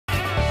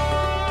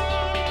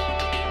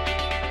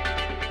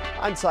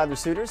I'm Tyler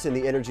Suiters in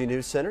the Energy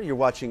News Center. You're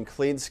watching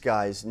Clean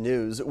Skies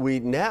News. We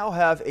now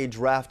have a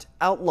draft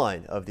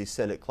outline of the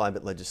Senate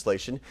climate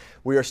legislation.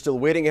 We are still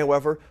waiting,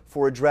 however,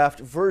 for a draft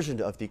version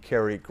of the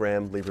Kerry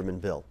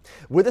Lieberman bill.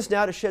 With us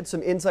now to shed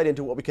some insight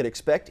into what we can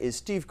expect is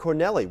Steve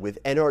Corneli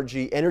with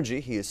NRG Energy.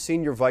 He is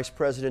Senior Vice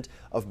President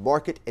of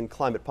Market and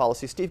Climate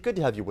Policy. Steve, good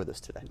to have you with us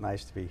today.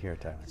 Nice to be here,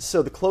 Tyler.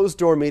 So the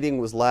closed-door meeting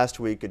was last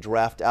week. A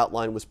draft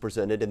outline was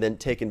presented and then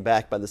taken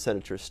back by the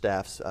Senator's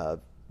staff's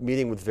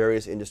meeting with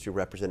various industry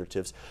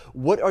representatives.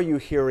 What are you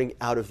hearing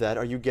out of that?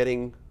 Are you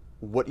getting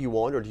what you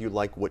want, or do you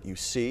like what you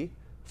see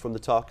from the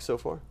talk so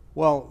far?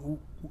 Well,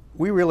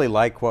 we really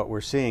like what we're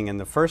seeing, and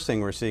the first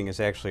thing we're seeing is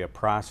actually a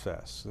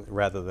process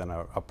rather than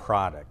a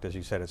product. As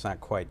you said, it's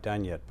not quite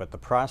done yet, but the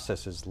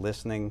process is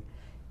listening.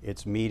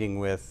 It's meeting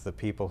with the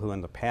people who in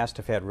the past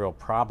have had real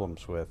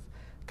problems with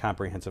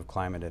comprehensive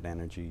climate and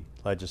energy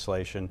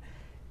legislation,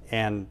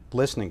 and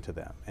listening to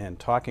them and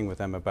talking with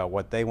them about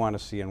what they want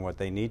to see and what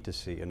they need to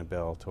see in a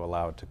bill to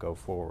allow it to go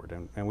forward.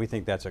 And we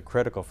think that's a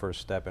critical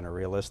first step in a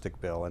realistic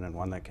bill, and in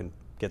one that can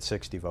get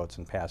 60 votes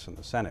and pass in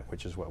the Senate,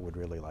 which is what we'd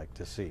really like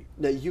to see.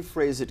 Now, you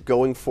phrase it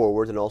going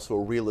forward and also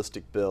a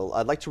realistic bill.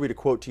 I'd like to read a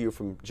quote to you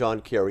from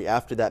John Kerry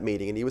after that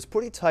meeting, and he was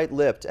pretty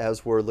tight-lipped,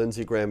 as were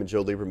Lindsey Graham and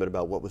Joe Lieberman,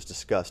 about what was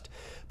discussed.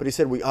 But he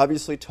said, we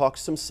obviously talked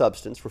some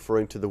substance,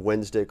 referring to the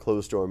Wednesday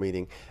closed-door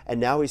meeting, and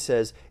now he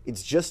says,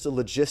 it's just the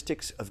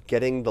logistics of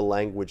getting the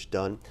language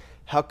done.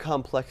 How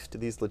complex do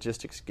these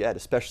logistics get,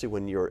 especially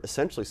when you're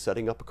essentially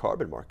setting up a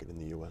carbon market in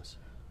the U.S.?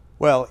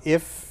 Well,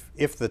 if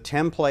the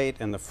template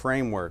and the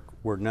framework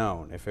were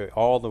known, if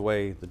all the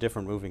way the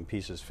different moving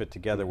pieces fit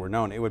together were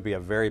known, it would be a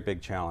very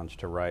big challenge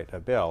to write a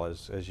bill,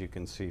 as you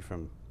can see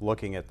from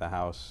looking at the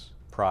House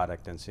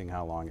product and seeing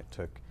how long it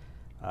took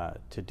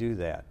to do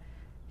that.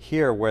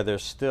 Here, where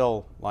there's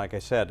still, like I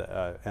said,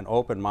 an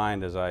open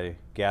mind, as I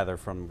gather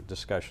from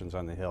discussions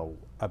on the Hill,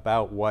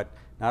 about what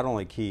not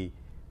only key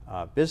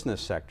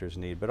business sectors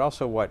need, but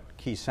also what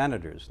key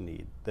senators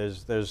need.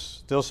 There's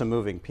still some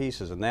moving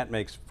pieces, and that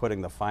makes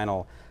putting the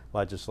final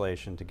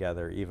legislation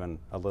together even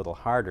a little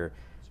harder.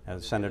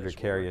 As Senator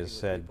Kerry has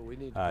said,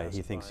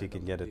 he thinks he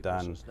can get it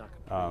done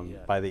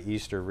by the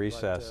Easter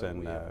recess,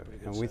 and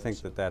we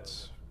think that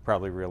that's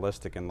probably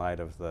realistic in light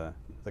of the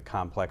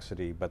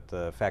complexity, but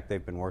the fact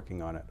they've been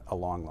working on it a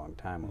long, long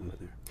time over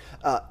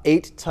there.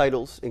 8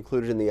 titles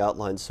included in the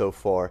outline so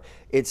far.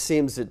 It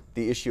seems that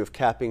the issue of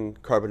capping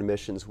carbon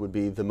emissions would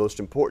be the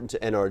most important to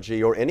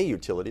NRG or any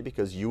utility,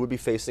 because you would be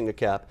facing a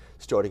cap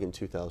starting in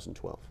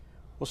 2012.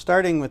 Well,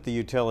 starting with the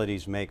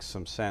utilities makes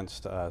some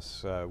sense to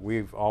us.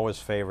 We've always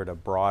favored a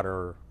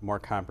broader, more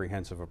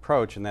comprehensive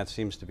approach, and that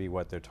seems to be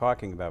what they're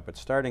talking about. But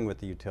starting with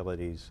the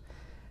utilities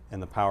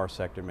and the power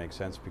sector makes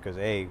sense because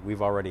A,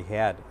 we've already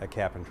had a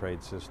cap and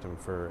trade system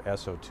for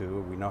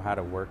SO2. We know how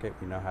to work it,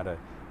 we know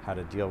how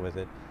to deal with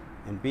it.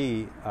 And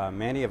B,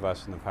 many of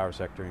us in the power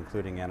sector,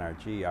 including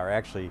NRG, are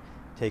actually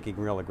taking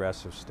real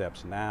aggressive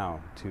steps now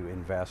to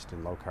invest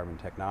in low carbon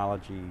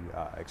technology,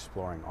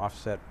 exploring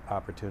offset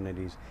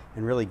opportunities,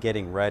 and really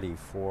getting ready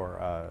for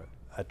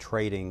a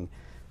trading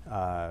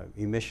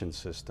emission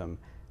system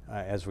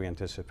as we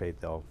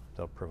anticipate they'll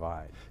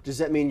provide. Does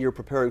that mean you're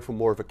preparing for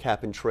more of a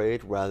cap and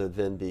trade rather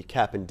than the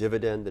cap and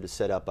dividend that is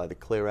set out by the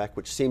CLEAR Act,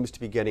 which seems to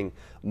be getting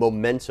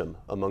momentum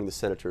among the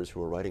senators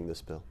who are writing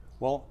this bill?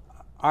 Well,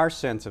 our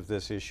sense of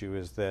this issue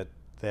is that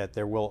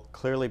there will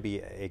clearly be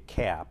a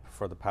cap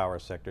for the power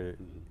sector.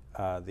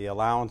 The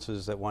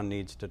allowances that one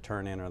needs to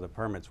turn in or the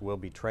permits will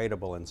be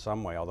tradable in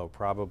some way, although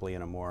probably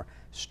in a more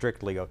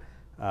strictly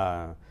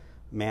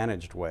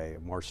managed way, a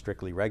more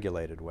strictly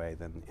regulated way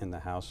than in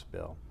the House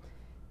bill.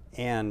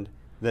 And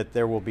that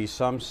there will be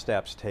some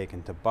steps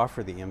taken to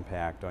buffer the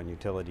impact on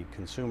utility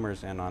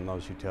consumers and on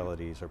those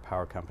utilities or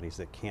power companies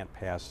that can't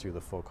pass through the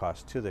full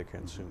cost to their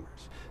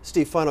consumers.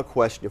 Steve, final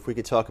question, if we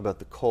could talk about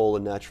the coal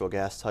and natural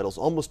gas titles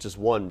almost as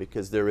one,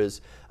 because there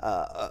is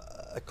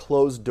a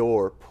closed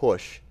door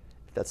push,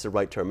 if that's the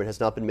right term, it has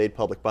not been made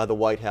public by the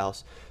White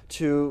House,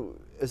 to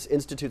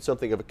institute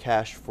something of a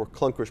cash for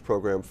clunkers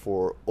program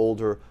for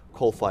older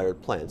coal-fired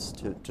plants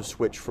to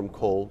switch from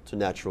coal to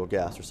natural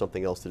gas or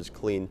something else that is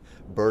clean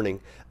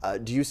burning.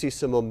 Do you see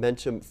some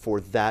momentum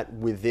for that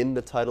within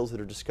the titles that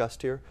are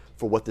discussed here,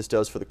 for what this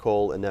does for the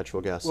coal and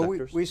natural gas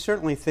sectors? We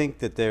certainly think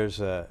that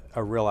there's a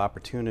real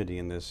opportunity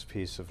in this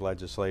piece of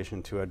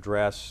legislation to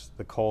address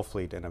the coal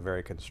fleet in a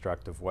very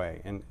constructive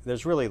way. And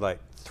there's really like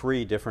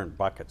 3 different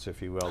buckets,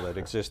 if you will, that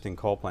existing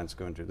coal plants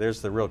go into.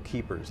 There's the real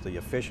keepers, the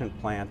efficient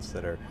plants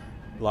that are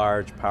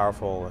large,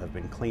 powerful, have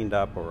been cleaned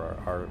up or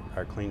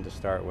are clean to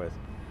start with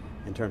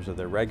in terms of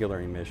their regular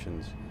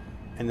emissions,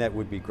 and that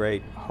would be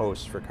great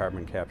hosts for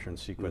carbon capture and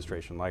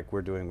sequestration, like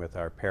we're doing with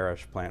our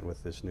Parish plant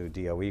with this new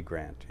DOE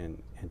grant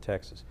in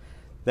Texas.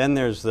 Then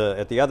there's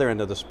at the other end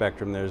of the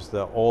spectrum, there's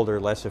the older,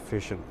 less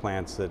efficient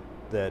plants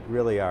that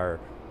really are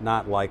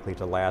not likely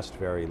to last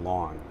very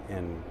long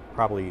and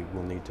probably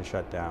will need to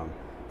shut down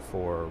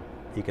for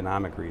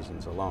economic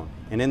reasons alone.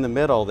 And in the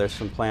middle, there's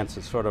some plants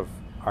that sort of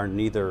are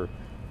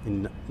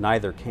in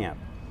neither camp.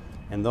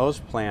 And those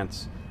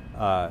plants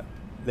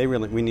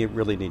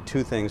really need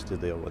two things to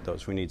deal with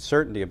those. We need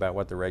certainty about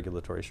what the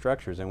regulatory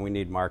structures, and we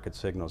need market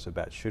signals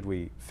about should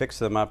we fix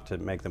them up to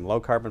make them low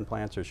carbon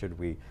plants, or should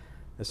we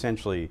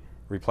essentially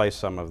replace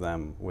some of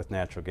them with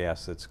natural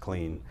gas that's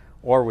clean,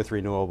 or with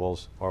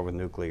renewables, or with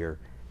nuclear.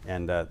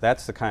 And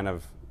that's the kind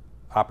of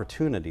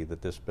opportunity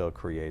that this bill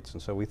creates.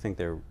 And so we think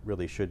there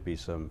really should be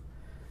some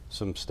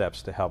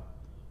steps to help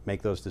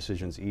make those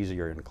decisions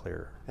easier and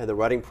clearer. And the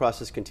writing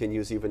process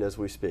continues even as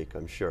we speak,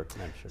 I'm sure.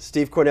 I'm sure.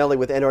 Steve Corneli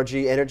with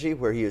NRG Energy,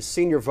 where he is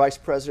Senior Vice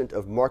President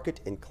of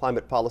Market and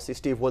Climate Policy.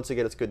 Steve, once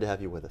again, it's good to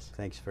have you with us.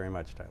 Thanks very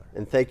much, Tyler.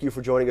 And thank you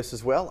for joining us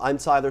as well. I'm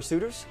Tyler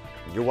Suiters.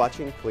 You're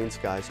watching Clean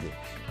Skies News.